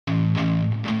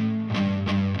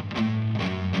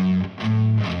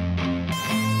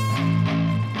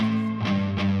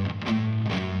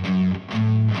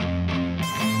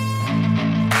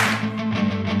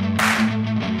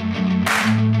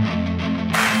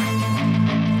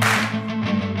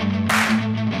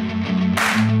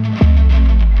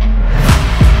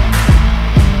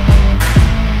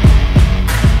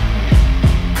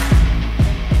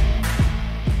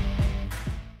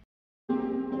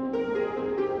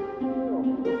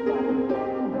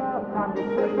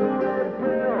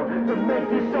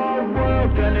this our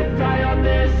world, gonna die on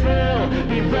this hill.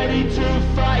 Be ready to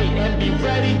fight and be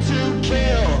ready to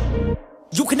kill.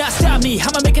 You cannot stop me,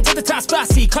 I'ma make it to the top,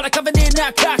 spicy. Call a covenant,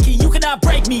 not cocky. You cannot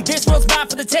break me, this world's mine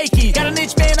for the taking. Got an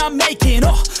itch, man, I'm making.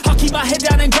 I'll keep my head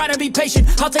down and grind and be patient.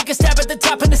 I'll take a stab at the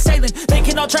top and assailant. They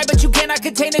can all try, but you cannot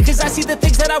contain it. Cause I see the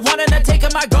things that I want and I take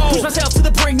on my goal. Push myself to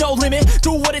the brink, no limit.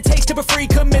 Do what it takes to be free,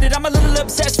 committed. I'm a little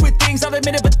obsessed with things, I'll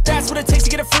admit it. But that's what it takes to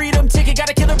get a freedom ticket. Got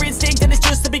a killer instinct and it's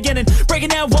just the beginning. Breaking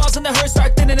down walls and the hurt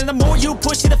start thinning. And the more you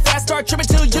push it, the fast start trimming.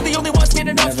 Till you're the only one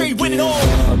standing up straight, winning all.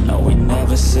 No, we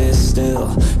never sit still.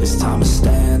 It's time to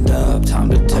stand up, time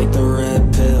to take the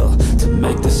red pill. To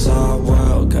make this our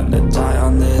world, gonna die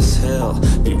on this hill.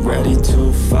 Be ready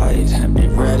to fight and be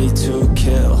ready to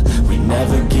kill. We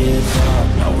never give up,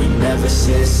 no, we never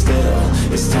sit still.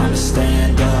 It's time to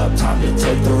stand up, time to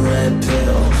take the red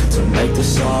pill. To make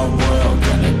this our world,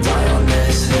 gonna die on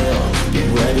this hill. Be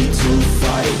ready to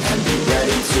fight and be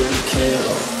ready to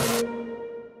kill.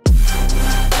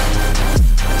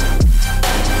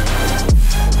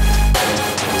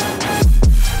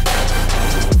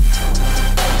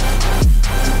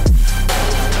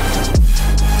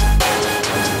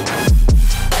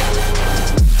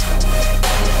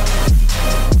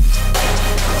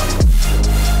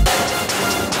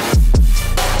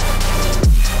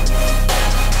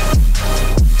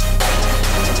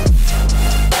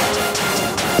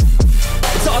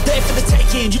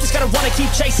 You just gotta wanna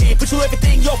keep chasing. Put you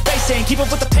everything you're facing. Keep up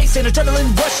with the pace and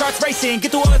adrenaline rush starts racing. Get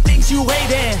through all the things you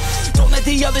hate in. Don't let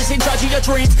the others in charge of your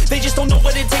dreams. They just don't know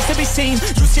what it takes to be seen.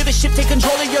 You see the ship take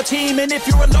control of your team. And if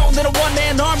you're alone, then a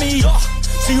one-man army.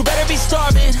 So you better be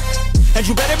starving, and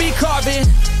you better be carving.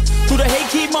 Through the hate,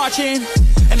 keep marching.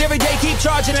 And every day keep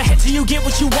charging ahead till you get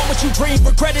what you want, what you dream.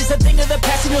 Regret is a thing of the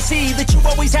past, and you'll see that you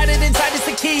always had it inside. It's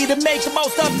the key to make the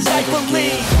most of this life.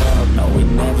 Believe. No, we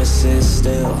never sit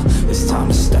still. It's time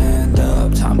to stand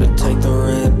up, time to take the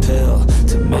red pill.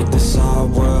 To make this our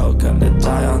world, gonna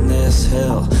die on this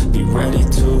hill. Be ready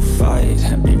to fight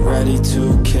and be ready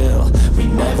to kill. We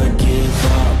never give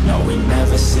up, no, we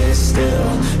never sit still.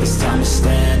 It's time to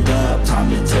stand up, time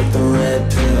to take the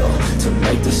red pill. To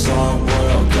make this our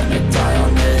world, gonna die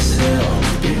on this hill.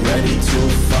 Be ready to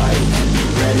fight and be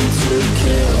ready to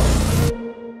kill.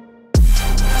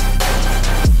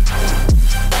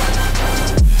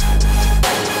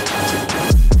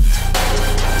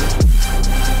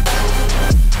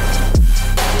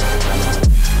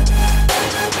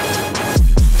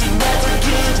 We never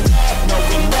give up, no,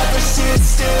 we never sit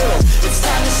still. It's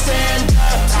time to stand